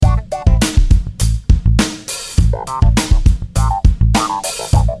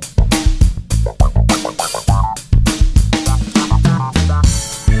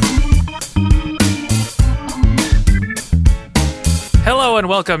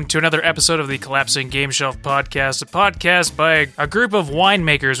welcome to another episode of the Collapsing Game Shelf Podcast, a podcast by a group of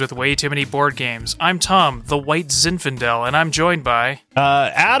winemakers with way too many board games. I'm Tom, the White Zinfandel, and I'm joined by...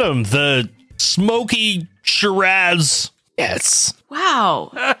 Adam, the Smoky Shiraz. Yes.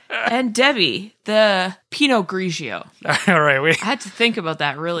 Wow. And Debbie, the Pinot Grigio. All right, I had to think about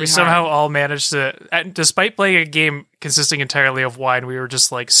that really hard. somehow all managed to, despite playing a game consisting entirely of wine, we were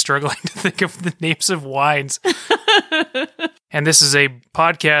just like struggling to think of the names of wines. And this is a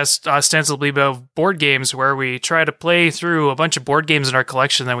podcast ostensibly about board games where we try to play through a bunch of board games in our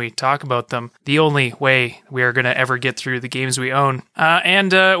collection, then we talk about them. The only way we are going to ever get through the games we own.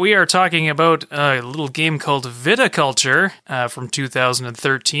 And we are talking about a little game called Viticulture from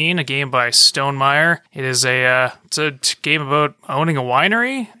 2013, a game by Stonemaier. It is it's a game about owning a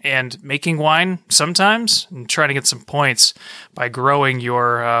winery and making wine sometimes and trying to get some points by growing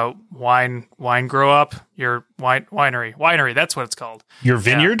your wine grow up. Your winery, that's what it's called. Your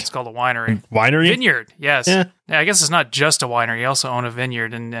vineyard? Yeah, it's called a winery. Winery? Vineyard, yes. Yeah. Yeah, I guess it's not just a winery. You also own a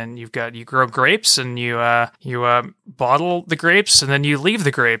vineyard, and you grow grapes, and you bottle the grapes, and then you leave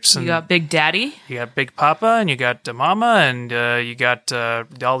the grapes. And you got Big Daddy. You got Big Papa, and you got Mama, and you got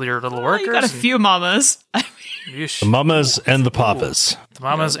all your little workers. You got a few mamas. The mamas and the papas. The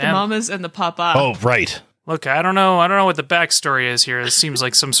mamas and the papa. Oh, right. Look, I don't know what the backstory is here. It seems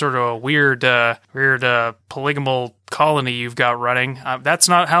like some sort of a weird polygamous colony you've got running. That's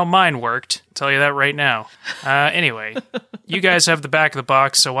not how mine worked. I'll tell you that right now. Anyway, you guys have the back of the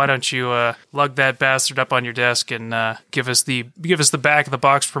box, so why don't you lug that bastard up on your desk and give us the back of the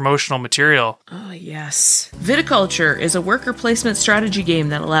box promotional material. Oh, yes. Viticulture is a worker placement strategy game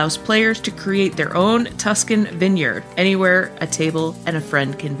that allows players to create their own Tuscan vineyard anywhere a table and a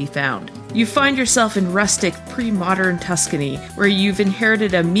friend can be found. You find yourself in rustic, pre-modern Tuscany, where you've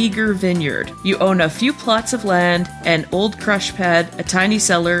inherited a meager vineyard. You own a few plots of land, an old crush pad, a tiny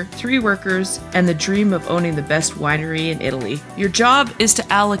cellar, 3 workers, and the dream of owning the best winery in Italy. Your job is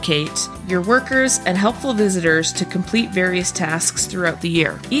to allocate your workers and helpful visitors to complete various tasks throughout the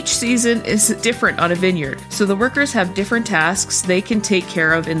year. Each season is different on a vineyard, so the workers have different tasks they can take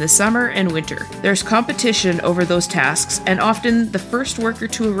care of in the summer and winter. There's competition over those tasks, and often the first worker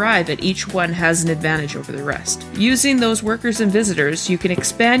to arrive at each one has an advantage over the rest. Using those workers and visitors, you can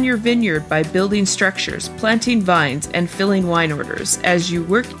expand your vineyard by building structures, planting vines, and filling wine orders as you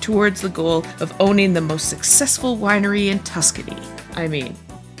work towards the goal of owning the most successful winery in Tuscany. I mean,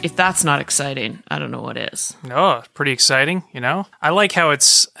 if that's not exciting, I don't know what is. No, pretty exciting, you know? I like how it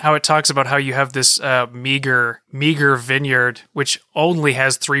talks about how you have this meager vineyard, which only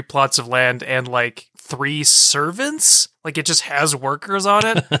has 3 plots of land and like 3 servants? Like it just has workers on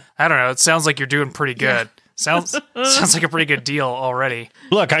it? I don't know. It sounds like you're doing pretty good. Yeah. Sounds like a pretty good deal already.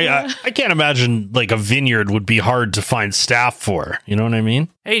 Look, I can't imagine like a vineyard would be hard to find staff for. You know what I mean?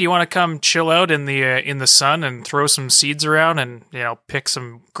 Hey, do you want to come chill out in the sun and throw some seeds around and pick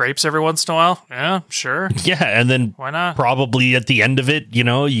some grapes every once in a while? Yeah, sure. Yeah, and then why not? Probably at the end of it,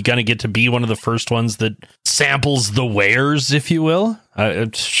 you gotta get to be one of the first ones that samples the wares, if you will.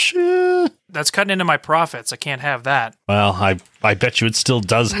 That's cutting into my profits. I can't have that. Well, I bet you it still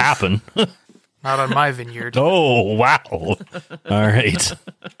does happen. Not on my vineyard. Oh, wow. All right.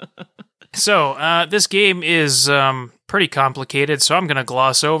 So, this game is pretty complicated, so I'm going to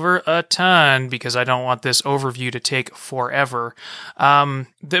gloss over a ton because I don't want this overview to take forever.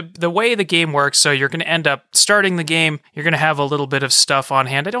 The way the game works, so you're going to end up starting the game, you're going to have a little bit of stuff on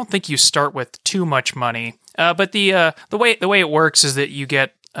hand. I don't think you start with too much money, but the way it works is that you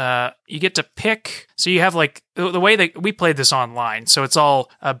get to pick. So you have like the way that we played this online, so it's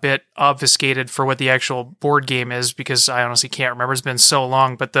all a bit obfuscated for what the actual board game is because I honestly can't remember. It's been so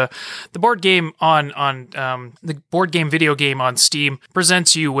long. But the board game on the board game video game on Steam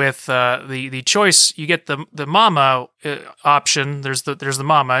presents you with the choice. You get the mama option. There's the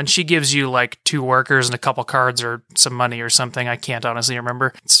mama, and she gives you like 2 workers and a couple cards or some money or something. I can't honestly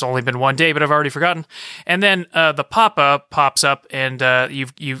remember. It's only been one day, but I've already forgotten. And then the papa pops up, and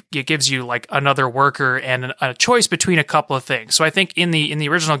it gives you like another worker and a choice between a couple of things. So I think in the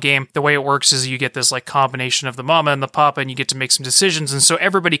original game, the way it works is you get this like combination of the mama and the papa, and you get to make some decisions. And so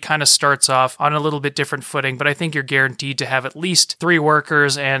everybody kind of starts off on a little bit different footing, but I think you're guaranteed to have at least 3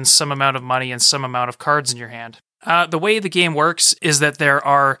 workers and some amount of money and some amount of cards in your hand. The way the game works is that there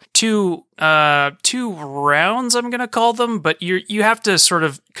are 2 two rounds, I'm going to call them, but you have to sort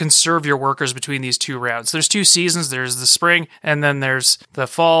of conserve your workers between these two rounds. There's two seasons. There's the spring, and then there's the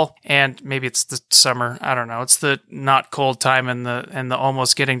fall, and maybe it's the summer. I don't know. It's the not cold time and the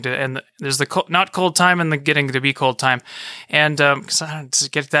almost getting to, and there's the not cold time and the getting to be cold time. And because I don't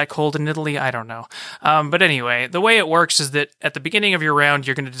get that cold in Italy, I don't know. But anyway, the way it works is that at the beginning of your round,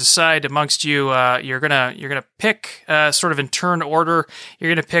 you're going to decide amongst you. You're gonna pick sort of in turn order.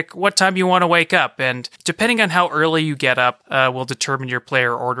 You're gonna pick what time you want to wake up, and depending on how early you get up, will determine your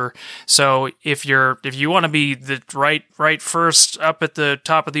player order. So if you want to be the right first up at the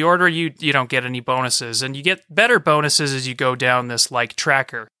top of the order, you don't get any bonuses, and you get better bonuses as you go down this like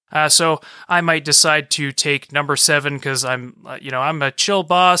tracker. So I might decide to take number 7 because I'm a chill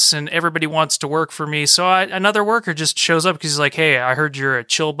boss and everybody wants to work for me. So another worker just shows up because he's like, hey, I heard you're a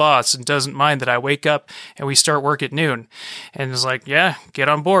chill boss and doesn't mind that I wake up and we start work at noon. And it's like, yeah, get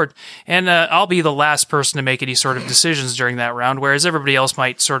on board. And I'll be the last person to make any sort of decisions during that round, whereas everybody else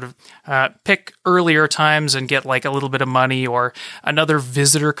might sort of pick earlier times and get like a little bit of money or another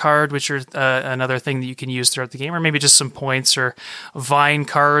visitor card, which are another thing that you can use throughout the game, or maybe just some points or vine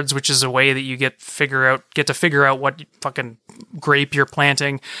cards, which is a way that you get to figure out what fucking grape you're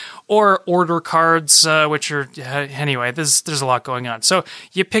planting, or order cards, which are anyway. There's a lot going on. So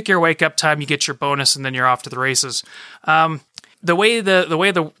you pick your wake up time, you get your bonus, and then you're off to the races. The way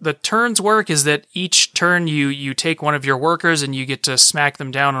the turns work is that each turn you take one of your workers and you get to smack them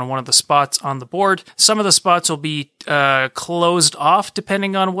down on one of the spots on the board. Some of the spots will be closed off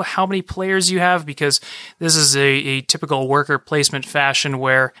depending on how many players you have, because this is a typical worker placement fashion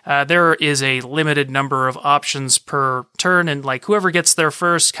where there is a limited number of options per turn, and like whoever gets there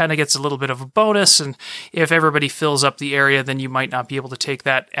first kind of gets a little bit of a bonus, and if everybody fills up the area, then you might not be able to take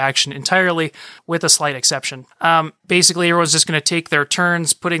that action entirely, with a slight exception. Basically, everyone's just going to take their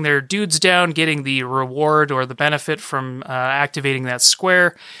turns, putting their dudes down, getting the reward or the benefit from activating that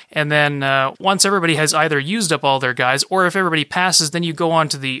square, and then once everybody has either used up all their guys, or if everybody passes, then you go on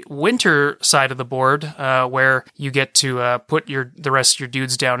to the winter side of the board, where you get to put the rest of your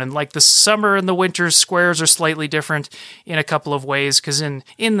dudes down. And like the summer and the winter squares are slightly different in a couple of ways, because in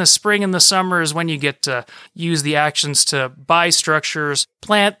the spring and the summer is when you get to use the actions to buy structures,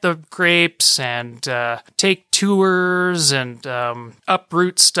 plant the grapes, and take tours, and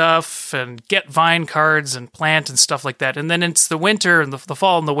uproot stuff, and get vine cards, and plant, and stuff like that. And then it's the winter, and the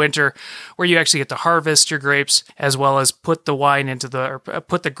fall and the winter, where you actually get to harvest your grapes, as well as put the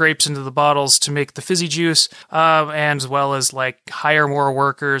grapes into the bottles to make the fizzy juice, and as well as like hire more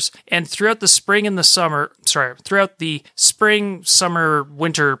workers. And throughout the spring, summer,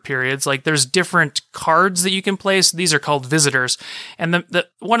 winter periods, like there's different cards that you can place. These are called visitors. And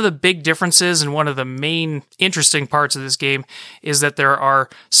one of the big differences and one of the main interesting parts of this game is that there are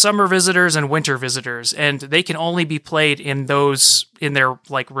summer visitors and winter visitors, and they can only be played in their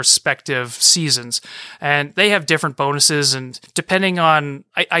like respective seasons, and they have different bonuses, and depending on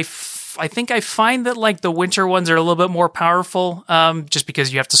I think I find that like the winter ones are a little bit more powerful, just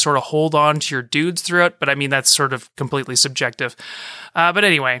because you have to sort of hold on to your dudes throughout. But I mean, that's sort of completely subjective. But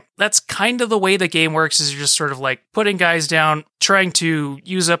anyway, that's kind of the way the game works. Is you're just sort of like putting guys down, trying to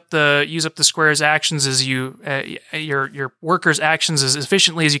use up the square's actions as your workers' actions as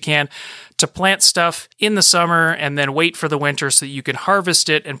efficiently as you can to plant stuff in the summer, and then wait for the winter so that you can harvest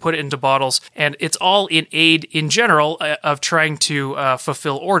it and put it into bottles. And it's all in aid in general of trying to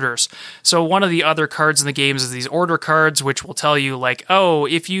fulfill orders. So one of the other cards in the games is these order cards, which will tell you like, oh,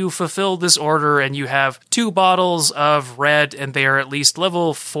 if you fulfill this order and you have 2 bottles of red and they are at least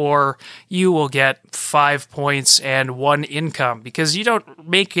level 4, you will get 5 points and 1 income, because you don't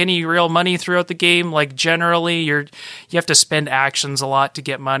make any real money throughout the game. Like generally you have to spend actions a lot to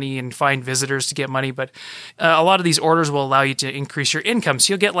get money and find visitors to get money, but a lot of these orders will allow you to increase your income.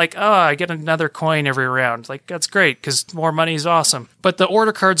 So you'll get like, oh, I get another coin every round. Like that's great because more money is awesome. But the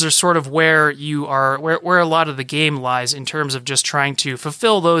order cards are sort of where where a lot of the game lies in terms of just trying to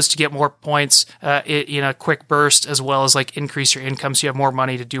fulfill those to get more points in a quick burst, as well as like increase your income so you have more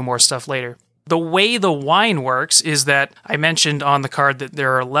money to do more stuff later. The way the wine works is that I mentioned on the card that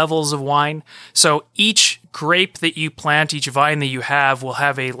there are levels of wine. So each grape that you plant, each vine that you have will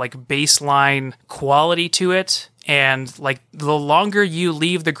have a like baseline quality to it. And like the longer you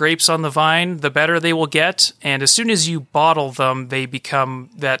leave the grapes on the vine, the better they will get. And as soon as you bottle them, they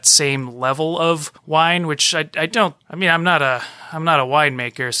become that same level of wine, which I don't. I mean, I'm not a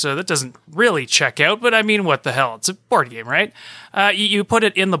winemaker, so that doesn't really check out. But I mean, what the hell? It's a board game, right? You put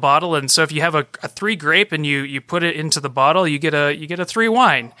it in the bottle, and so if you have a 3 grape and you put it into the bottle, you get a 3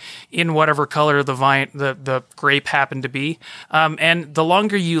 wine in whatever color the vine the grape happened to be. And the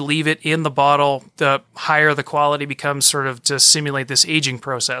longer you leave it in the bottle, the higher the quality becomes, sort of to simulate this aging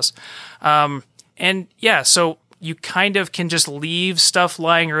process. And yeah, so you kind of can just leave stuff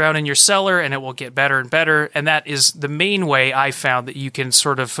lying around in your cellar and it will get better and better. And that is the main way I found that you can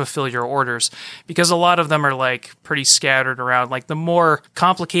sort of fulfill your orders, because a lot of them are like pretty scattered around. Like the more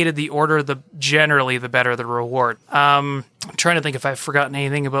complicated the order, generally the better the reward. I'm trying to think if I've forgotten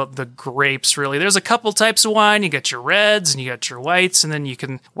anything about the grapes, really. There's a couple types of wine. You got your reds and you got your whites, and then you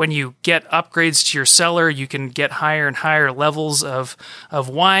can, when you get upgrades to your cellar, you can get higher and higher levels of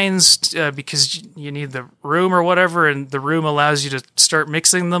wines because you need the room or whatever, and the room allows you to start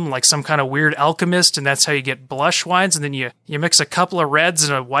mixing them like some kind of weird alchemist, and that's how you get blush wines, and then you mix a couple of reds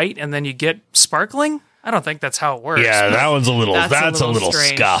and a white, and then you get sparkling? I don't think that's how it works. Yeah, that one's a little, That's a little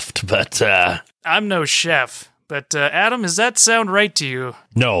strange. scuffed, but I'm no chef. But Adam, does that sound right to you?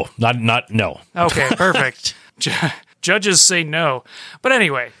 no, not no. Okay, perfect. Judges say no. But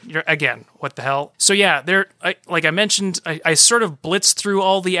anyway, again, what the hell? So yeah, like I mentioned, I sort of blitzed through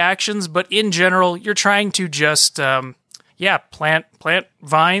all the actions, but in general, you're trying to just, plant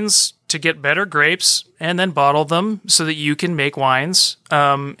vines to get better grapes and then bottle them so that you can make wines,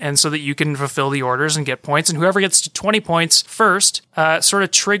 and so that you can fulfill the orders and get points. And whoever gets to 20 points first sort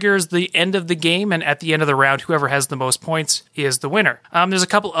of triggers the end of the game, and at the end of the round, whoever has the most points is the winner. There's a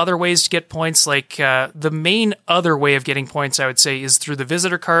couple other ways to get points, like the main other way of getting points, I would say, is through the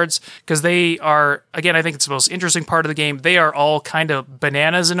visitor cards, because they are, again, I think it's the most interesting part of the game. They are all kind of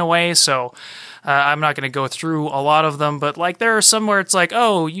bananas in a way, so I'm not going to go through a lot of them, but like there are some where it's like,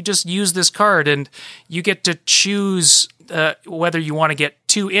 oh, you just use this card and you get to choose whether you want to get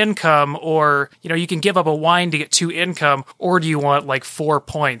 2 income, or you can give up a wine to get 2 income, or do you want like 4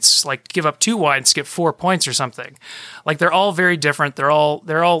 points, like give up 2 wines to get 4 points or something. Like they're all very different. They're all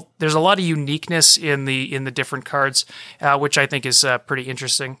there's a lot of uniqueness in the different cards, which I think is pretty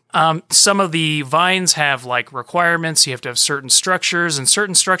interesting. Some of the vines have like requirements. You have to have certain structures, and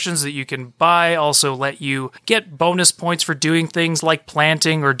certain structures that you can buy also let you get bonus points for doing things like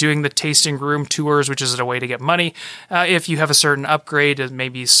planting or doing the tasting room tours, which is a way to get money. If you have a certain upgrade and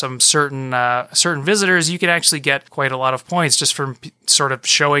maybe some certain visitors, you can actually get quite a lot of points just from sort of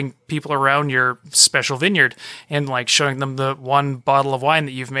showing people around your special vineyard and like showing them the one bottle of wine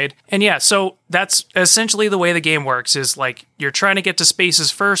that you've made. And yeah, so that's essentially the way the game works, is like you're trying to get to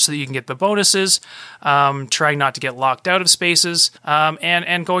spaces first so that you can get the bonuses, trying not to get locked out of spaces,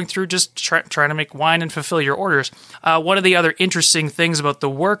 and going through just trying to make wine and fulfill your orders. One of the other interesting things about the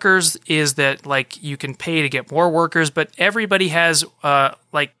workers is that like you can pay to get more workers, but everybody has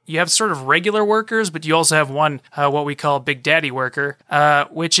like you have sort of regular workers, but you also have one, what we call Big Daddy worker,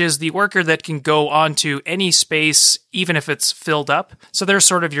 which is the worker that can go onto any space, even if it's filled up. So they're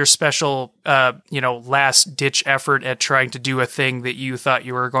sort of your special, last ditch effort at trying to do a thing that you thought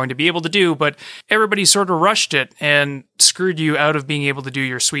you were going to be able to do, but everybody sort of rushed it and screwed you out of being able to do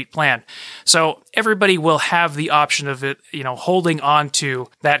your sweet plan. So everybody will have the option of it, holding on to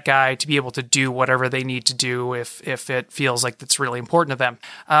that guy to be able to do whatever they need to do if it feels like that's really important to them.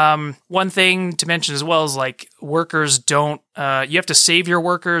 One thing to mention as well is like workers don't, you have to save your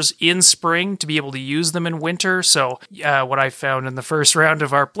workers in spring to be able to use them in winter. So what I found in the first round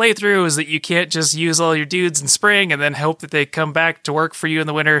of our playthrough is that you can't just use all your dudes in spring and then hope that they come back to work for you in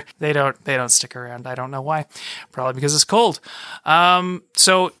the winter. They don't stick around. I don't know why. Probably because it's cold.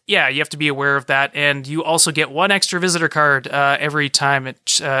 So yeah, you have to be aware of that. And you also get 1 extra visitor card every time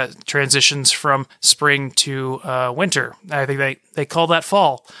it transitions from spring to winter. I think they call that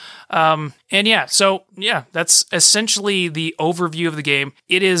fall. That's essentially the overview of the game.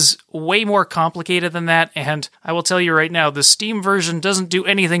 It is way more complicated than that, and I will tell you right now, the Steam version doesn't do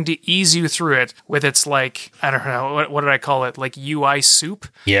anything to ease you through it with its, like, I don't know, what did I call it? Like UI soup?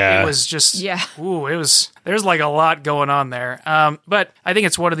 Yeah. It was just, there's like a lot going on there. But I think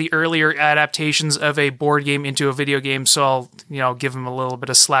it's one of the earlier adaptations of a board game into a video game, so I'll, give them a little bit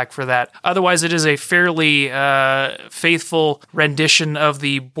of slack for that. Otherwise, it is a fairly faithful rendition of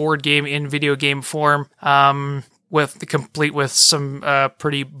the board game in video game form, complete with some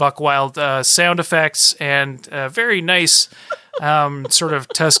pretty buck wild sound effects and very nice sort of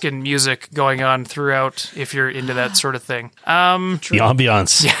Tuscan music going on throughout, if you're into that sort of thing. The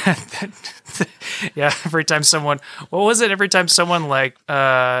ambiance. Yeah. Yeah, every time someone, what was it? Every time someone like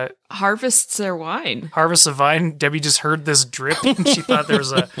harvests their wine. harvests a vine, Debbie just heard this drip and she thought there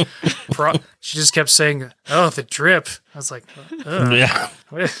was a she just kept saying, "Oh, the drip." I was like, ugh, Yeah.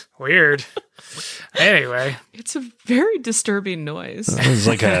 weird. Anyway, It's a very disturbing noise. It was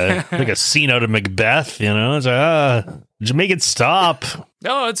like a scene out of Macbeth, you know? It's like, just make it stop.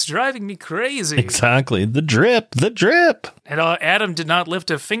 no, it's driving me crazy. Exactly. The drip. And Adam did not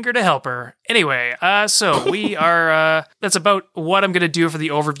lift a finger to help her. Anyway, so we are, that's about what I'm going to do for the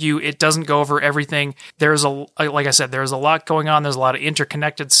overview. It doesn't go over everything. There's like I said, there's a lot going on. There's a lot of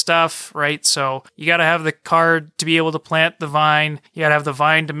interconnected stuff, right? So you got to have the card to be able to plant the vine. You got to have the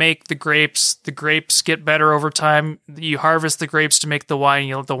vine to make the grapes. The grapes get better over time. You harvest the grapes to make the wine.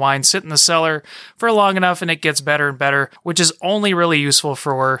 You let the wine sit in the cellar for long enough and it gets better and better, which is only really useful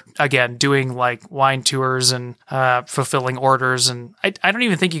for, again, doing like wine tours and fulfilling orders. And I don't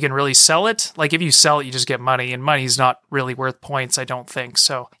even think you can really sell it. Like if you sell it, you just get money, and money's not really worth points, I don't think.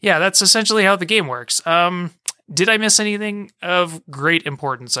 So yeah, that's essentially how the game works. Did I miss anything of great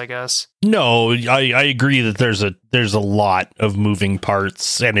importance, I guess? No, I agree that there's a lot of moving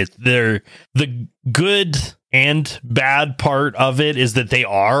parts, and the good and bad part of it is that they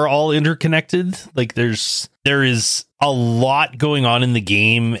are all interconnected. Like there is a lot going on in the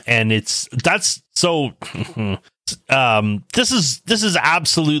game, and that's so this is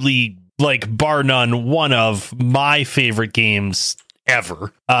absolutely, like, bar none, one of my favorite games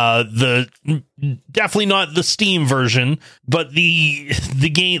ever. Definitely not the Steam version, but the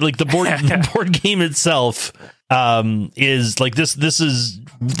game, like the board game itself, is like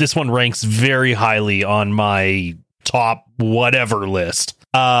this one ranks very highly on my top whatever list.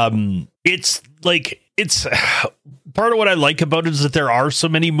 It's part of what I like about it is that there are so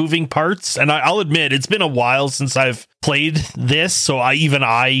many moving parts, and I'll admit it's been a while since I've played this, so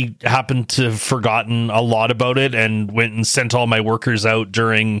I happen to have forgotten a lot about it and went and sent all my workers out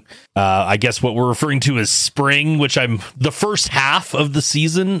during I guess what we're referring to as spring, which I'm the first half of the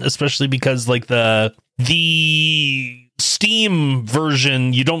season, especially because like the Steam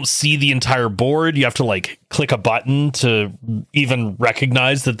version, you don't see the entire board. You have to like click a button to even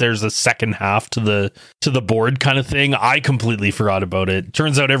recognize that there's a second half to the board kind of thing. I completely forgot about it.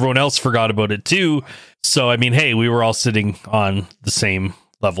 Turns out everyone else forgot about it too. So I mean, hey, we were all sitting on the same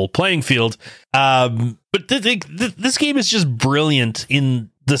level playing field. But this game is just brilliant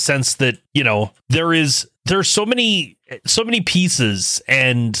in the sense that, you know, there's so many pieces,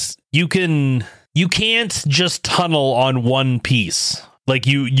 and you can't just tunnel on one piece. Like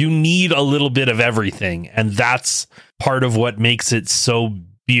you need a little bit of everything. And that's part of what makes it so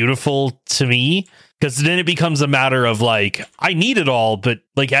beautiful to me. Because then it becomes a matter of like, I need it all, but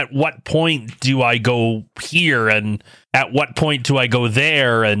like, at what point do I go here? And at what point do I go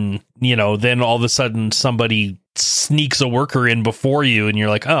there? And, you know, then all of a sudden somebody sneaks a worker in before you and you're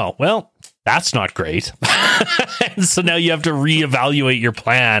like, oh, well, that's not great. And so now you have to reevaluate your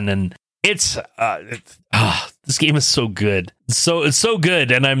plan, and this game is so good. So it's so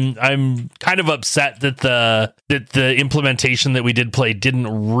good, and I'm kind of upset that the implementation that we did play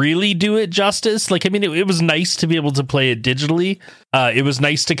didn't really do it justice. Like, I mean, it was nice to be able to play it digitally. It was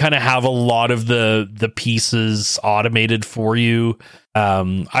nice to kind of have a lot of the pieces automated for you.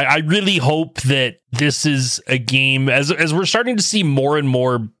 I really hope that this is a game, as we're starting to see more and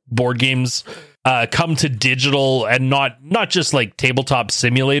more board games come to digital, and not just like tabletop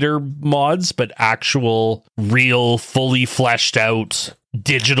simulator mods, but actual real fully fleshed out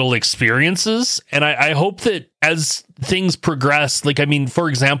digital experiences. And I hope that as things progress, like, I mean, for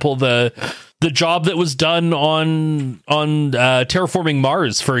example, the job that was done on Terraforming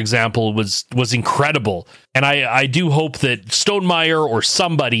Mars, for example, was incredible. And I do hope that Stonemaier or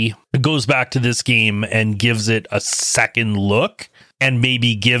somebody goes back to this game and gives it a second look, and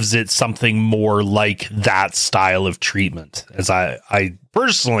maybe gives it something more like that style of treatment. As I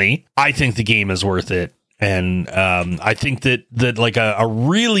personally, I think the game is worth it. And I think that like a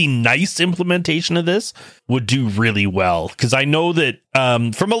really nice implementation of this would do really well. Because I know that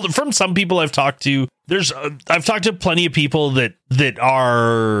from some people I've talked to, I've talked to plenty of people that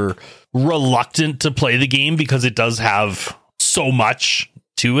are reluctant to play the game because it does have so much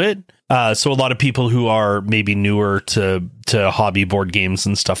to it. So a lot of people who are maybe newer to hobby board games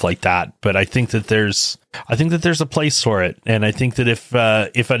and stuff like that. But I think that there's a place for it, and I think that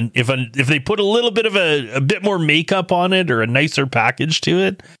if they put a little bit of a bit more makeup on it or a nicer package to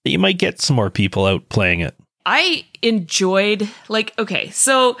it, that you might get some more people out playing it. I enjoyed, like, okay,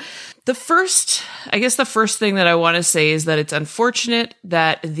 so the first thing that I want to say is that it's unfortunate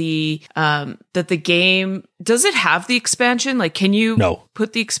that the game, does it have the expansion? Like, can you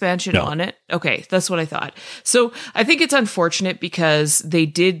put the expansion on it? Okay, that's what I thought. So I think it's unfortunate because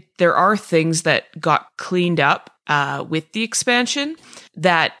there are things that got cleaned up with the expansion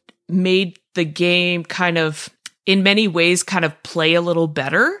that made the game kind of, in many ways, kind of play a little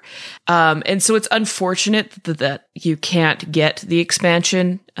better. And so it's unfortunate that you can't get the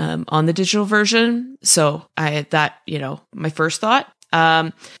expansion on the digital version. So my first thought.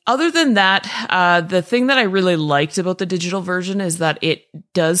 Other than that, the thing that I really liked about the digital version is that it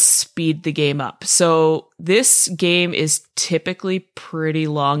does speed the game up. So this game is typically pretty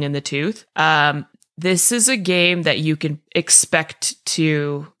long in the tooth. This is a game that you can expect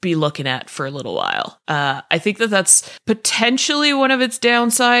to be looking at for a little while. I think that that's potentially one of its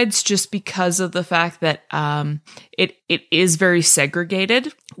downsides, just because of the fact that it is very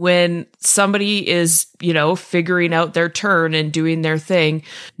segregated. When somebody is, figuring out their turn and doing their thing,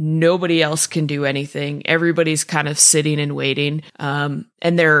 nobody else can do anything. Everybody's kind of sitting and waiting. And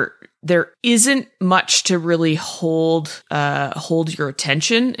there isn't much to really hold your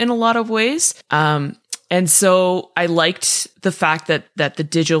attention in a lot of ways. And so I liked the fact that the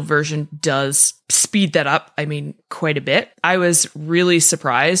digital version does speed that up. I mean, quite a bit. I was really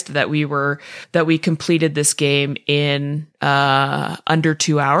surprised that we completed this game in under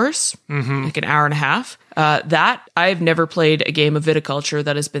 2 hours, like an hour and a half. That I've never played a game of Viticulture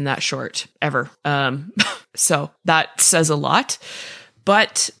that has been that short ever. So that says a lot.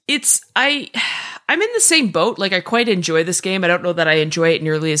 But I'm in the same boat. Like, I quite enjoy this game. I don't know that I enjoy it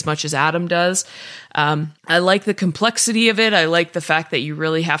nearly as much as Adam does. I like the complexity of it. I like the fact that you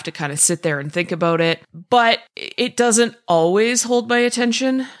really have to kind of sit there and think about it. But it doesn't always hold my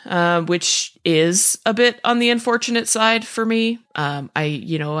attention, which is a bit on the unfortunate side for me.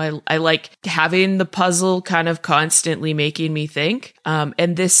 I like having the puzzle kind of constantly making me think.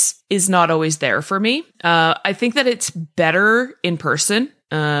 And this is not always there for me. I think that it's better in person.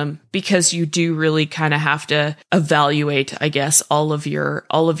 Because you do really kind of have to evaluate, I guess, all of your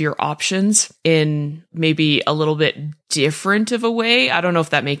options in maybe a little bit different of a way. I don't know if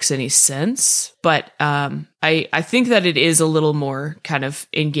that makes any sense, but I think that it is a little more kind of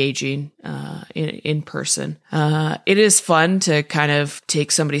engaging in person. It is fun to kind of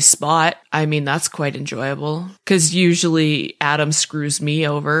take somebody's spot. I mean, that's quite enjoyable because usually Adam screws me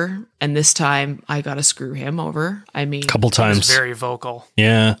over, and this time I got to screw him over. I mean, a couple times. Very vocal.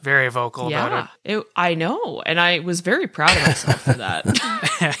 Yeah. Very vocal about it. I know. And I was very proud of myself for that.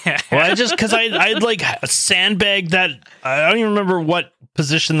 Well, I'd like sandbagged that. I don't even remember what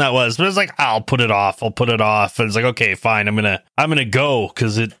position that was, but it's like, I'll put it off. And it's like, okay, fine. I'm gonna go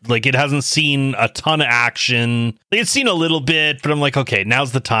because it hasn't seen a ton of action. It's seen a little bit, but I'm like, okay,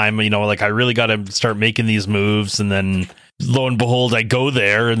 now's the time. I really got to start making these moves. And then lo and behold, I go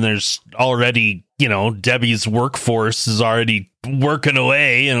there and there's already, Debbie's workforce is already working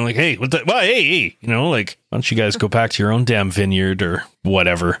away. And I'm like, hey, hey, why don't you guys go back to your own damn vineyard or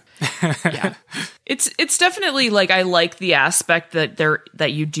whatever? Yeah. It's definitely I like the aspect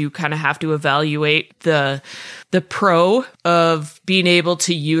that you do kind of have to evaluate the pro of being able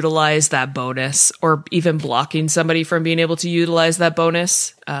to utilize that bonus, or even blocking somebody from being able to utilize that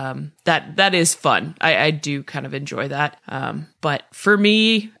bonus. That is fun. I do kind of enjoy that. But for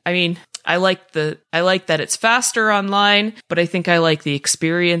me, I mean, I like that it's faster online, but I think I like the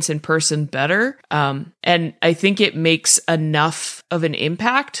experience in person better. And I think it makes enough of an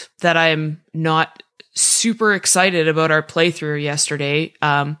impact that I'm not super excited about our playthrough yesterday.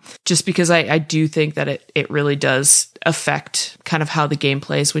 Just because I do think that it really does affect kind of how the game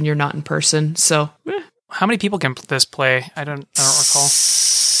plays when you're not in person. So, how many people can this play? I don't recall.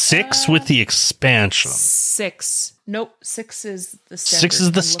 6 with the expansion. 6. Nope, 6 is the standard. 6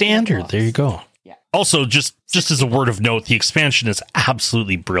 is the standard. There you go. Yeah. Also, just as a word of note, the expansion is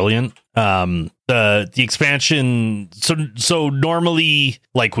absolutely brilliant. The expansion. So normally,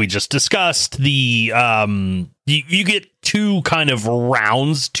 like we just discussed, the you get 2 kind of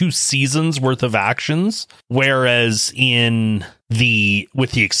rounds, 2 seasons worth of actions, whereas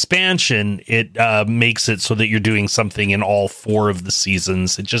with the expansion, it makes it so that you're doing something in all 4 of the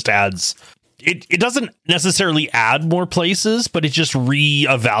seasons. It just adds. It doesn't necessarily add more places, but it just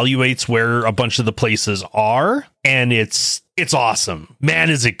reevaluates where a bunch of the places are, and it's awesome.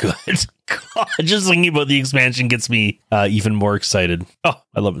 Man, is it good. Just thinking about the expansion gets me even more excited. Oh,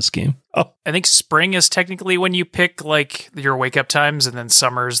 I love this game. Oh, I think spring is technically when you pick like your wake up times, and then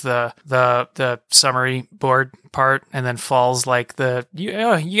summer's the summary board part, and then fall's like you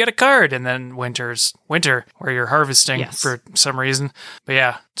get a card, and then winter's winter where you're harvesting for some reason. But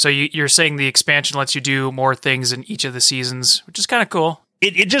yeah, so you're saying the expansion lets you do more things in each of the seasons, which is kind of cool.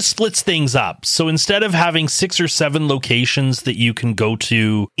 It just splits things up. So instead of having 6 or 7 locations that you can go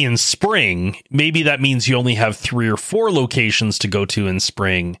to in spring, maybe that means you only have 3 or 4 locations to go to in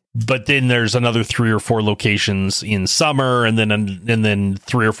spring. But then there's another 3 or 4 locations in summer, and then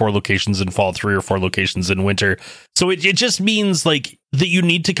 3 or 4 locations in fall, 3 or 4 locations in winter. So it just means like that you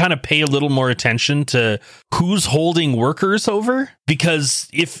need to kind of pay a little more attention to who's holding workers over, because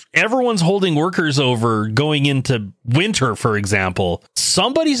if everyone's holding workers over going into winter, for example,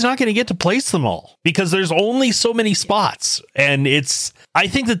 somebody's not going to get to place them all because there's only so many spots. And I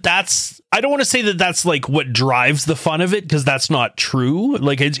think that's, I don't want to say that that's like what drives the fun of it, because that's not true.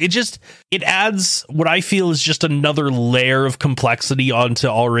 Like it adds what I feel is just another layer of complexity onto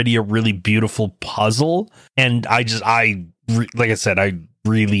already a really beautiful puzzle. And like I said, I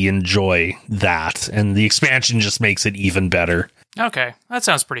really enjoy that, and the expansion just makes it even better. Okay, that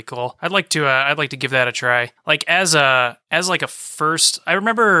sounds pretty cool. I'd like to give that a try. Like as like a first,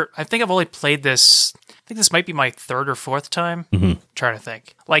 I think I've only played this. I think this might be my 3rd or 4th time. Mm-hmm. Trying to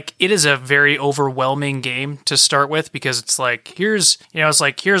think. Like, it is a very overwhelming game to start with, because it's like, here's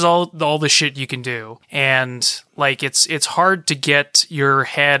all the shit you can do. And like, it's hard to get your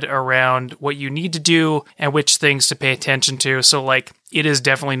head around what you need to do and which things to pay attention to. So like, it is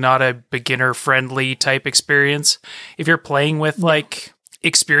definitely not a beginner friendly type experience. If you're playing with like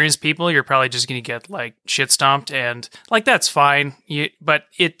experienced people, you're probably just going to get like shit stomped, and like that's fine. But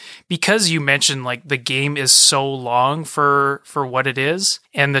because you mentioned like the game is so long for what it is,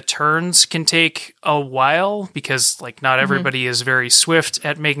 and the turns can take a while because like not everybody is very swift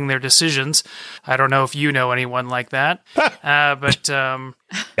at making their decisions. I don't know if you know anyone like that, but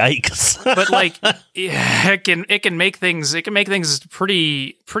yikes. But like it can make things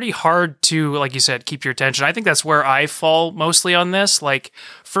pretty hard to, like you said, keep your attention. I think that's where I fall mostly on this. Like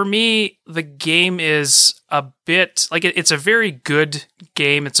for me, the game is a bit like it's a very good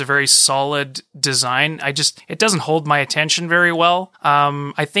game. It's a very solid design. It doesn't hold my attention very well.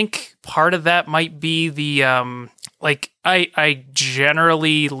 I think part of that might be the like I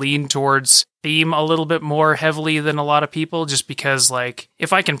generally lean towards theme a little bit more heavily than a lot of people, just because like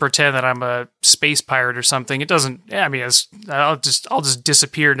if I can pretend that I'm a space pirate or something, it doesn't, I mean, I'll just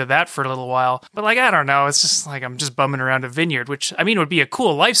disappear into that for a little while. But like, I don't know, it's just like I'm just bumming around a vineyard, which I mean would be a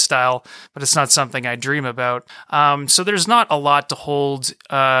cool lifestyle, but it's not something I dream about. So there's not a lot to hold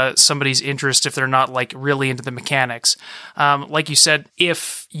somebody's interest if they're not like really into the mechanics. Like you said,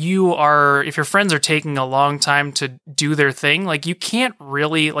 if your friends are taking a long time to do their thing, like you can't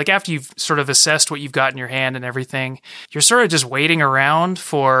really, like after you've sort of assessed what you've got in your hand and everything, you're sort of just waiting around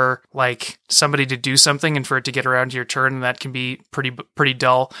for like somebody to do something and for it to get around to your turn, and that can be pretty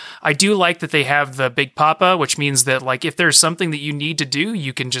dull. I do like that they have the Big Papa, which means that like if there's something that you need to do,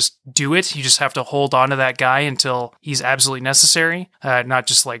 you can just do it. You just have to hold on to that guy until he's absolutely necessary, not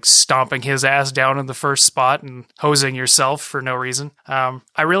just like stomping his ass down in the first spot and hosing yourself for no reason.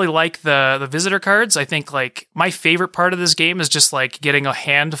 I really like the visitor cards. I think like my favorite part of this game is just like getting a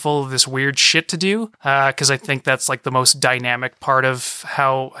handful of this weird shit to do, because I think that's like the most dynamic part of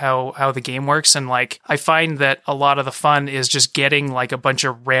how the game works. And like I find that a lot of the fun is just getting like a bunch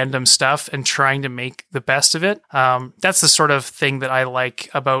of random stuff and trying to make the best of it. That's the sort of thing that I like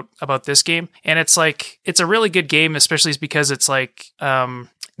about this game. And it's like it's a really good game, especially because it's like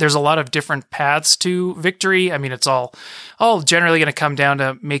there's a lot of different paths to victory. I mean, it's all generally going to come down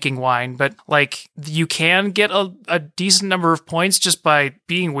to making wine, but like you can get a decent number of points just by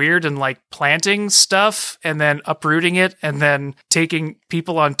being weird and like planting stuff and then uprooting it and then taking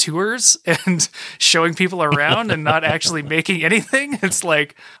people on tours and showing people around and not actually making anything. It's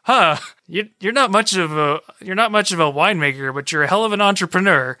like, you're not much of a winemaker, but you're a hell of an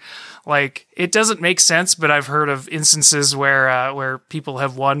entrepreneur. Like, it doesn't make sense, but I've heard of instances where people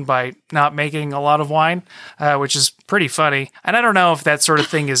have won by not making a lot of wine, which is pretty funny. And I don't know if that sort of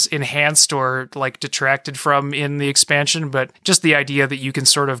thing is enhanced or like detracted from in the expansion, but just the idea that you can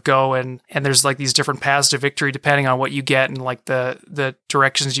sort of go and there's like these different paths to victory depending on what you get and like the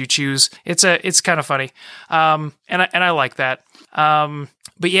directions you choose. It's kind of funny. And I like that.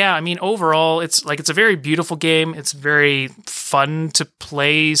 But yeah, I mean, overall, it's a very beautiful game. It's very fun to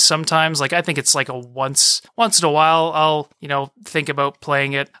play sometimes. sometimes. Like, I think it's like a once in a while I'll, think about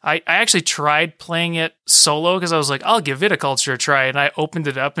playing it. I actually tried playing it solo because I was like, I'll give Viticulture a try. And I opened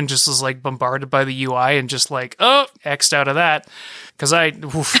it up and just was like bombarded by the UI and just like, oh, X'd out of that. Because I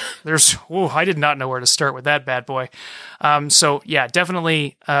did not know where to start with that bad boy. So yeah,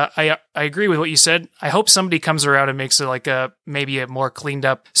 definitely. I agree with what you said. I hope somebody comes around and makes it like maybe a more cleaned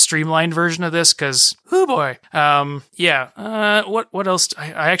up, streamlined version of this. Because oh boy, yeah. What else?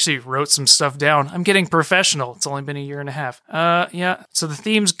 I actually wrote some stuff down. I'm getting professional. It's only been a year and a half. Yeah. So the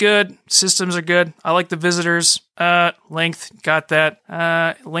theme's good. Systems are good. I like the visitors. Length, got that.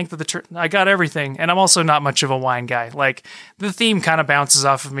 Length of the turn, I got everything. And I'm also not much of a wine guy. Like, the theme kind of bounces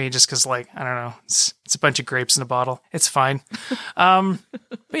off of me just because, like, I don't know, it's a bunch of grapes in a bottle. It's fine. But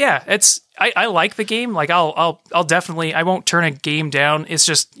yeah, I like the game. Like, I'll definitely, I won't turn a game down. It's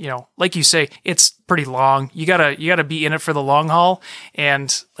just, like you say, it's pretty long. You gotta be in it for the long haul.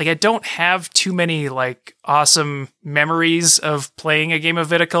 And like, I don't have too many like awesome memories of playing a game of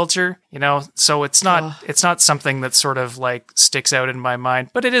Viticulture, so it's not something that sort of like sticks out in my mind,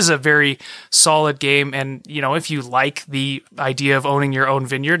 but it is a very solid game. And, if you like the idea of owning your own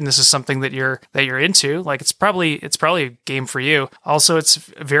vineyard and this is something that you're into, like, it's probably a game for you. Also, it's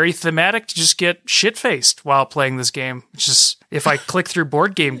very thematic to just get shit-faced while playing this game, which is, if I click through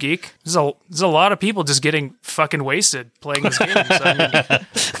Board Game Geek, there's a lot of people just getting fucking wasted playing this game. So, I mean,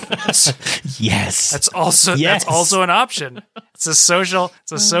 yes. That's also an option. It's a social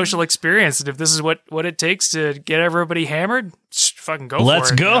experience. And if this is what it takes to get everybody hammered, just fucking go for it.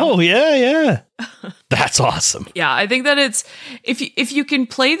 Let's go. Yeah. That's awesome. Yeah, I think that it's if you can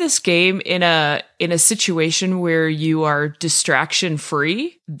play this game in a situation where you are distraction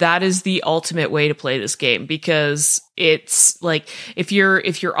free, that is the ultimate way to play this game, because it's like if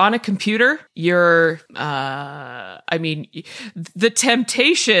you're on a computer, the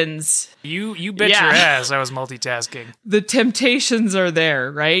temptations. You bet your ass I was multitasking. The temptations are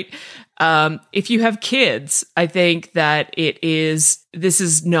there, right? If you have kids, I think that this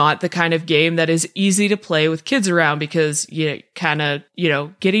is not the kind of game that is easy to play with kids around, because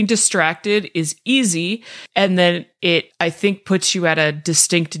getting distracted is easy. And then it, I think, puts you at a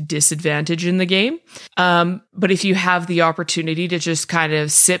distinct disadvantage in the game. But if you have the opportunity to just kind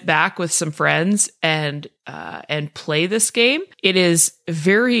of sit back with some friends and play this game, it is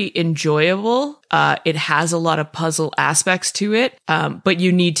very enjoyable. It has a lot of puzzle aspects to it. But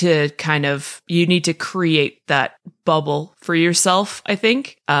you need to create that bubble for yourself, I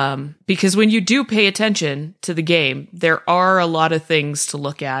think. Because when you do pay attention to the game, there are a lot of things to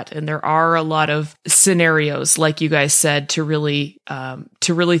look at, and there are a lot of scenarios, like you guys said, to really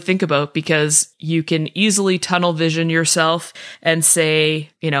think about, because you can easily tunnel vision yourself and say,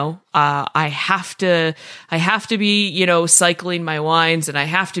 I have to be, cycling my wines, and I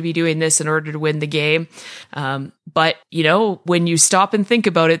have to be doing this in order to win the game. But, when you stop and think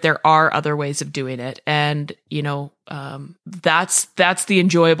about it, there are other ways of doing it. And, that's the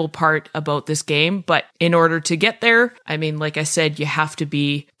enjoyable part about this game. But in order to get there, I mean, like I said, you have to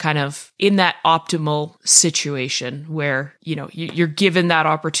be kind of in that optimal situation where, you're given that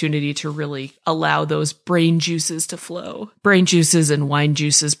opportunity to really allow those brain juices to flow. Brain juices and wine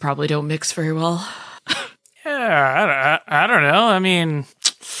juices probably don't mix very well. Yeah, I don't know. I mean,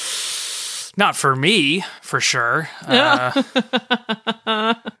 not for me, for sure.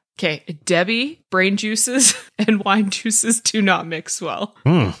 Okay, Debbie, brain juices and wine juices do not mix well.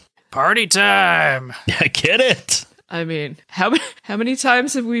 Party time! I get it. I mean, how many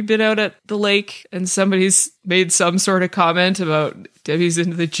times have we been out at the lake and somebody's made some sort of comment about Debbie's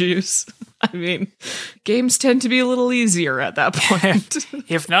into the juice? I mean, games tend to be a little easier at that point.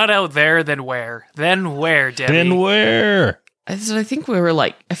 If not out there, then where? Then where, Debbie? Then where? I think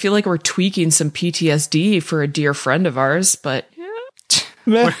I feel like we're tweaking some PTSD for a dear friend of ours, but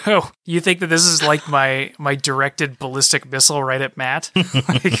Oh, you think that this is like my directed ballistic missile right at Matt?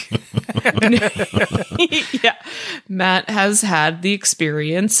 Yeah. Matt has had the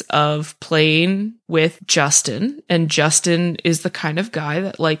experience of playing with Justin, and Justin is the kind of guy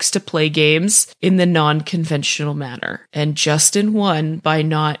that likes to play games in the non-conventional manner. And Justin won by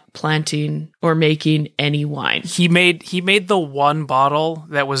not planting or making any wine. He made the one bottle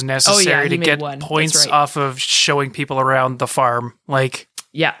that was necessary to get points off of showing people around the farm. Like,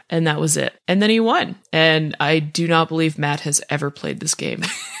 yeah, and that was it. And then he won. And I do not believe Matt has ever played this game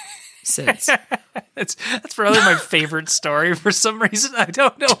since. That's probably my favorite story for some reason. I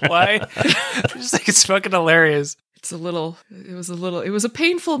don't know why. I just think it's fucking hilarious. It was a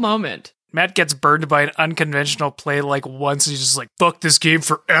painful moment. Matt gets burned by an unconventional play like once. He's just like, fuck this game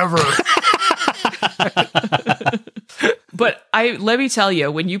forever. But let me tell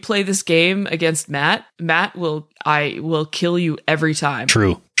you, when you play this game against Matt will kill you every time.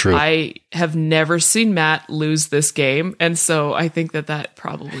 True. I have never seen Matt lose this game, and so I think that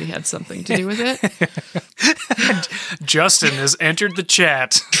probably had something to do with it. Justin has entered the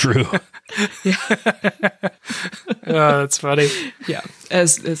chat. True. Yeah. Oh, that's funny. Yeah,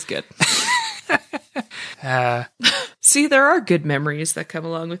 it's good. See, there are good memories that come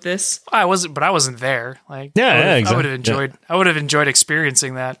along with this. I wasn't there. Like, exactly. I would have enjoyed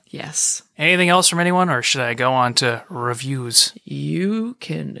experiencing that. Yes. Anything else from anyone, or should I go on to reviews? You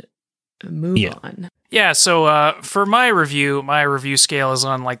can move on. Yeah, so for my review scale is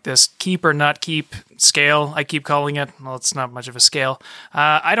on like this keep or not keep scale, I keep calling it. Well, it's not much of a scale.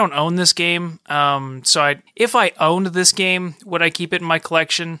 I don't own this game, so if I owned this game, would I keep it in my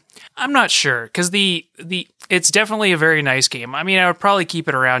collection? I'm not sure, because it's definitely a very nice game. I mean, I would probably keep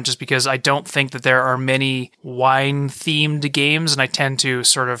it around just because I don't think that there are many wine-themed games, and I tend to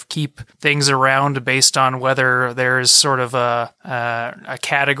sort of keep things around based on whether there's sort of a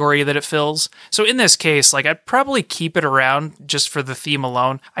category that it fills. So in this case, like, I'd probably keep it around just for the theme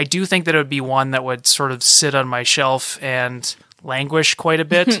alone. I do think that it would be one that would sort of sit on my shelf and languish quite a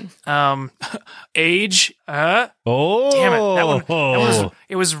bit. Age. Oh, damn it!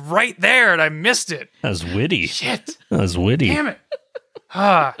 It was right there, and I missed it. That was witty. Shit. That was witty. Damn it.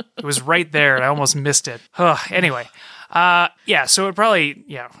 It was right there, and I almost missed it. Anyway. Yeah. So it probably.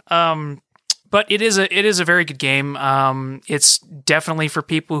 Yeah. But it is a very good game. It's definitely for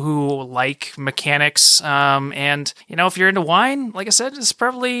people who like mechanics. And if you're into wine, like I said, it's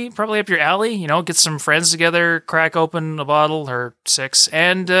probably up your alley. Get some friends together, crack open a bottle or 6,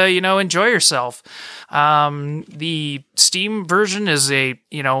 and enjoy yourself. The Steam version is oof.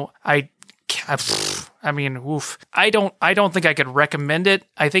 I don't think I could recommend it.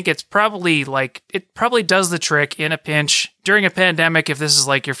 I think it's probably it probably does the trick in a pinch during a pandemic. If this is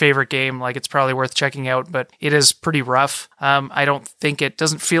like your favorite game, it's probably worth checking out, but it is pretty rough. I don't think it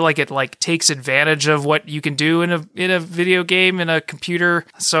doesn't feel like it takes advantage of what you can do in a video game in a computer.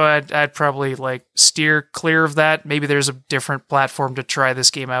 So I'd probably steer clear of that. Maybe there's a different platform to try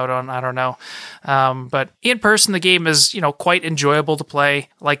this game out on. I don't know. But in person, the game is, quite enjoyable to play.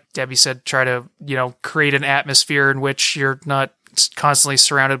 Like Debbie said, try to, create an atmosphere in which you're not constantly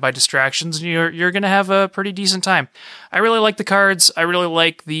surrounded by distractions, and you're going to have a pretty decent time. I really like the cards. I really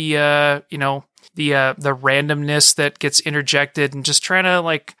like the randomness that gets interjected, and just trying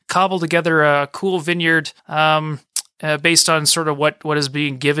to cobble together a cool vineyard based on sort of what is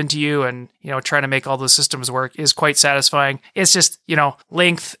being given to you, and trying to make all the systems work is quite satisfying. It's just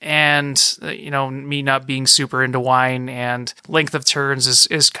length, and me not being super into wine, and length of turns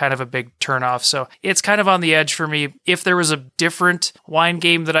is kind of a big turnoff. So it's kind of on the edge for me. If there was a different wine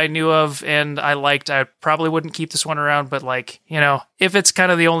game that I knew of and I liked, I probably wouldn't keep this one around. But if it's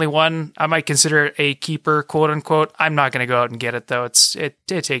kind of the only one, I might consider it a keeper, quote unquote. I'm not going to go out and get it though. It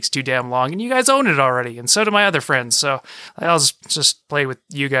takes too damn long, and you guys own it already, and so do my other friends. So I'll just play with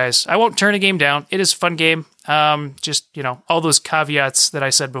you guys. I won't turn a game down. It is a fun game. Just, all those caveats that I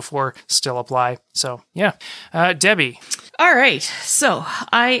said before still apply. So, yeah. Debbie. All right. So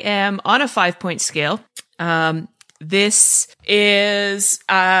I am on a 5-point scale. This is,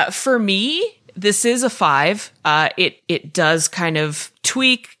 for me, this is a 5. It does kind of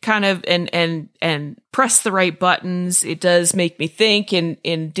tweak and press the right buttons. It does make me think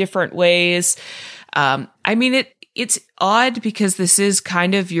in different ways. It's odd because this is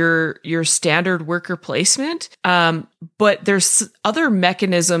kind of your standard worker placement. But there's other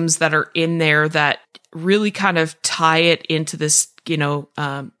mechanisms that are in there that really kind of tie it into this,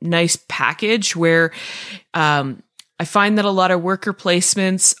 nice package where, I find that a lot of worker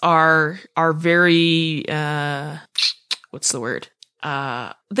placements are very, what's the word?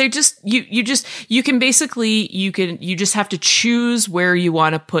 They just, you just have to choose where you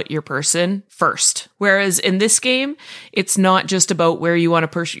want to put your person first. Whereas in this game, it's not just about where you want to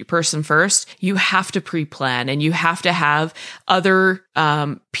put your person first. You have to pre-plan, and you have to have other,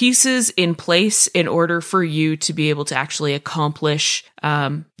 pieces in place in order for you to be able to actually accomplish,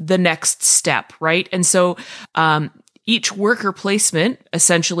 the next step. Right. And so, each worker placement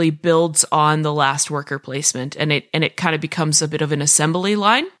essentially builds on the last worker placement, and it kind of becomes a bit of an assembly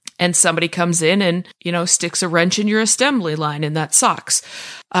line, and somebody comes in and, sticks a wrench in your assembly line, and that sucks.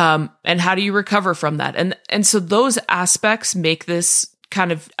 And how do you recover from that? And so those aspects make this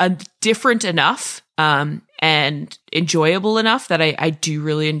kind of different enough, and enjoyable enough that I do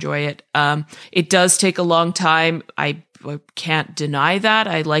really enjoy it. It does take a long time. I can't deny that.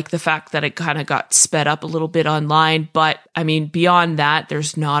 I like the fact that it kind of got sped up a little bit online, but I mean, beyond that,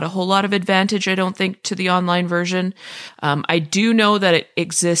 there's not a whole lot of advantage, I don't think, to the online version. I do know that it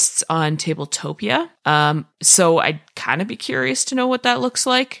exists on Tabletopia. So I'd kind of be curious to know what that looks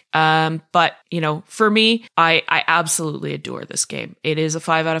like. But for me, I absolutely adore this game. It is a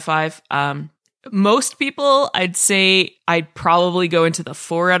 5 out of 5. Most people, I'd say I'd probably go into the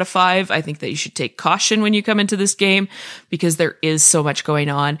 4 out of 5. I think that you should take caution when you come into this game because there is so much going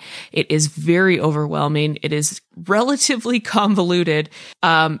on. It is very overwhelming. It is relatively convoluted,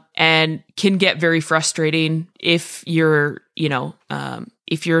 and can get very frustrating if you're,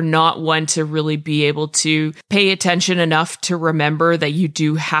 if you're not one to really be able to pay attention enough to remember that you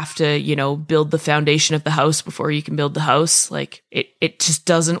do have to, build the foundation of the house before you can build the house. Like it just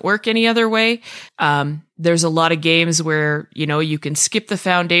doesn't work any other way. There's a lot of games where, you can skip the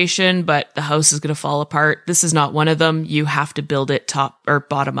foundation, but the house is going to fall apart. This is not one of them. You have to build it top or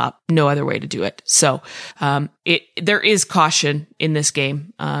bottom up. No other way to do it. So, there is caution in this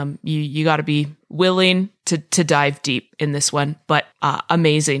game. You got to be willing to dive deep in this one, but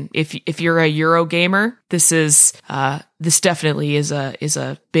amazing. If you're a Euro gamer, this definitely is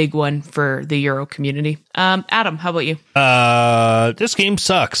a big one for the Euro community. Adam, how about you? This game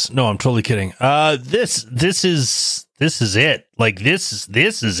sucks. No, I'm totally kidding. This is it. Like this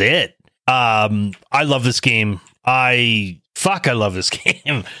is it. I love this game. I love this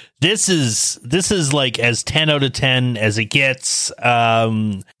game. This is like as 10 out of 10 as it gets.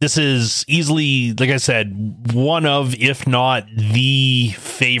 This is easily, like I said, one of, if not the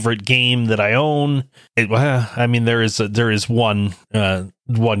favorite game that I own. There is one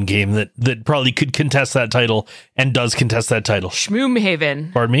game that probably could contest that title and does contest that title.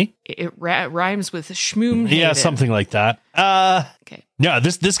 Schmoomhaven. Pardon me? It rhymes with Schmoomhaven. Yeah, something like that. Okay. Yeah,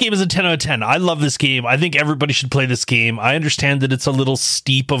 this game is a 10 out of 10. I love this game. I think everybody should play this game. I understand that it's a little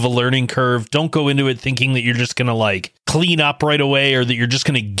steep of a learning curve. Don't go into it thinking that you're just going to like clean up right away or that you're just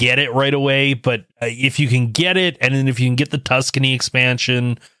going to get it right away. But if you can get it, and then if you can get the Tuscany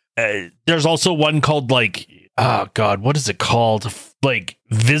expansion, there's also one called like, oh God, what is it called? Like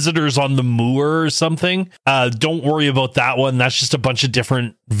Visitors on the Moor or something. Don't worry about that one. That's just a bunch of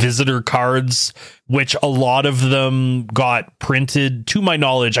different visitor cards, which a lot of them got printed. To my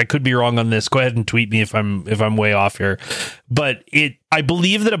knowledge, I could be wrong on this. Go ahead and tweet me if I'm way off here. But I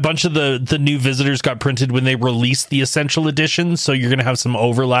believe that a bunch of the new visitors got printed when they released the Essential Edition. So you're going to have some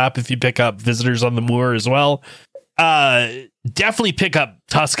overlap if you pick up Visitors on the Moor as well. Definitely pick up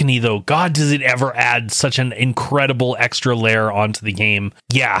Tuscany though. God, does it ever add such an incredible extra layer onto the game.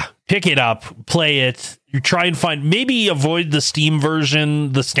 Yeah, pick it up, play it. You try and maybe avoid the Steam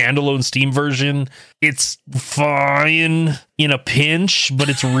version, the standalone Steam version. It's fine in a pinch, but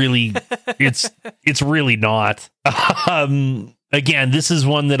it's really, it's really not. Again, this is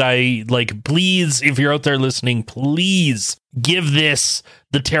one that I like. Please, if you're out there listening, please give this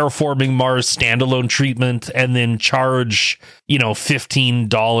the Terraforming Mars standalone treatment and then charge,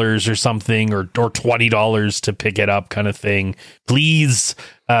 $15 or something or $20 to pick it up kind of thing. Please,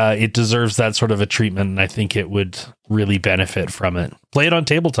 it deserves that sort of a treatment. And I think it would really benefit from it. Play it on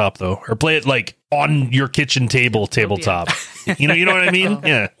tabletop though, or play it like on your kitchen tabletop. You know what I mean?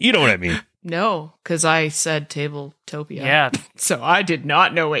 Yeah. You know what I mean? No, because I said Tabletopia. Yeah. So I did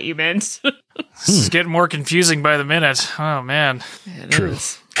not know what you meant. This is getting more confusing by the minute. Oh, man. True.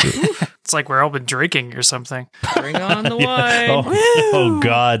 It's like we're all been drinking or something. Bring on the wine. Oh,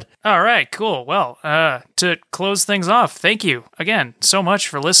 God. All right, cool. Well, to close things off, thank you again so much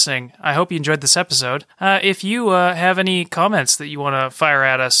for listening. I hope you enjoyed this episode. If you have any comments that you want to fire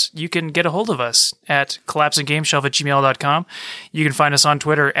at us, you can get a hold of us at collapsinggameshelf@gmail.com. You can find us on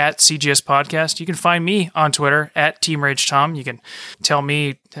Twitter at CGS Podcast. You can find me on Twitter at Team Rage Tom. You can tell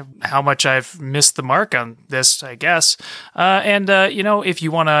me how much I've missed the mark on this, I guess. If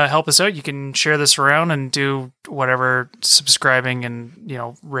you want to help us out, you can share this around and do whatever subscribing and,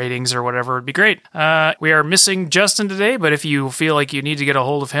 ratings or whatever would be great. We are missing Justin today, but if you feel like you need to get a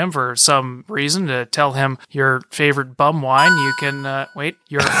hold of him for some reason to tell him your favorite bum wine, you can,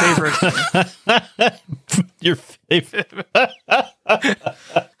 your favorite. Your favorite.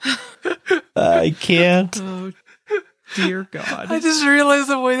 I can't. Oh, dear God. I just realized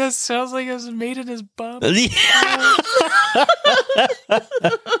the way that sounds like it was made in his bum.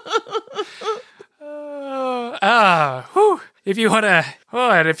 If you want to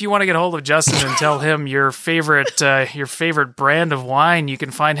get a hold of Justin and tell him your favorite brand of wine, you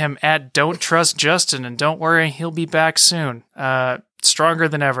can find him at Don't Trust Justin, and don't worry, he'll be back soon. Stronger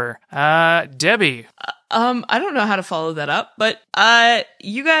than ever. Debbie. I don't know how to follow that up, but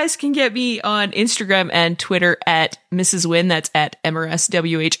you guys can get me on Instagram and Twitter at Mrs. Wynn. That's at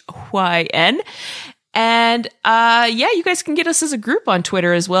MRSWHYN. And you guys can get us as a group on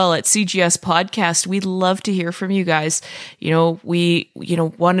Twitter as well at CGS Podcast. We'd love to hear from you guys. We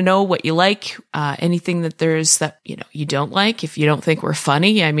want to know what you like, anything that there's that you don't like. If you don't think we're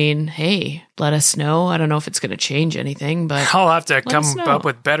funny, I mean, hey, let us know. I don't know if it's going to change anything, but I'll have to come up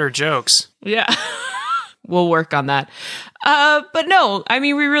with better jokes. Yeah. We'll work on that. But no, I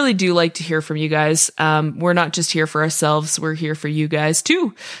mean, we really do like to hear from you guys. We're not just here for ourselves. We're here for you guys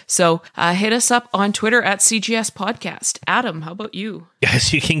too. So hit us up on Twitter at CGS Podcast. Adam, how about you?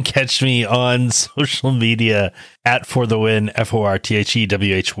 Guys, you can catch me on social media at For The Win,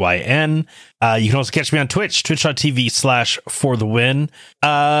 FORTHEWHYN. You can also catch me on Twitch, twitch.tv/ForTheWin.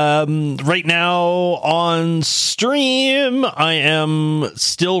 Right now on stream, I am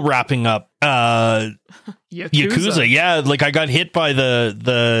still wrapping up Yakuza. Yeah, like I got hit by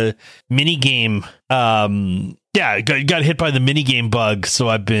the mini game. Got hit by the minigame bug, so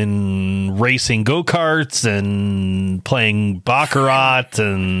I've been racing go-karts and playing Baccarat,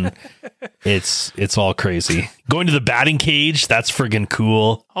 and it's all crazy. Going to the batting cage, that's friggin'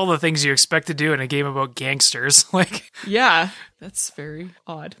 cool. All the things you expect to do in a game about gangsters. Yeah, that's very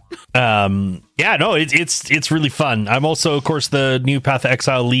odd. It's really fun. I'm also, of course, the new Path of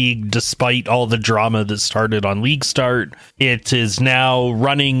Exile League, despite all the drama that started on League Start. It is now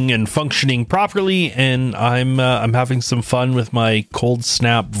running and functioning properly, and I'm having some fun with my Cold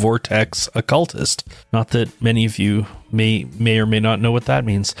Snap Vortex Occultist. Not that many of you may or may not know what that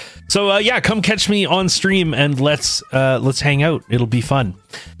means. So come catch me on stream and let's hang out. It'll be fun.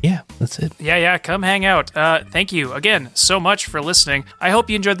 Yeah, that's it. Yeah, come hang out. Thank you again so much for listening. I hope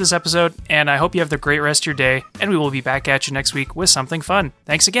you enjoyed this episode, and I hope you have the great rest of your day, and we will be back at you next week with something fun.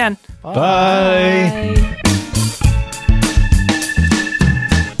 Thanks again. Bye.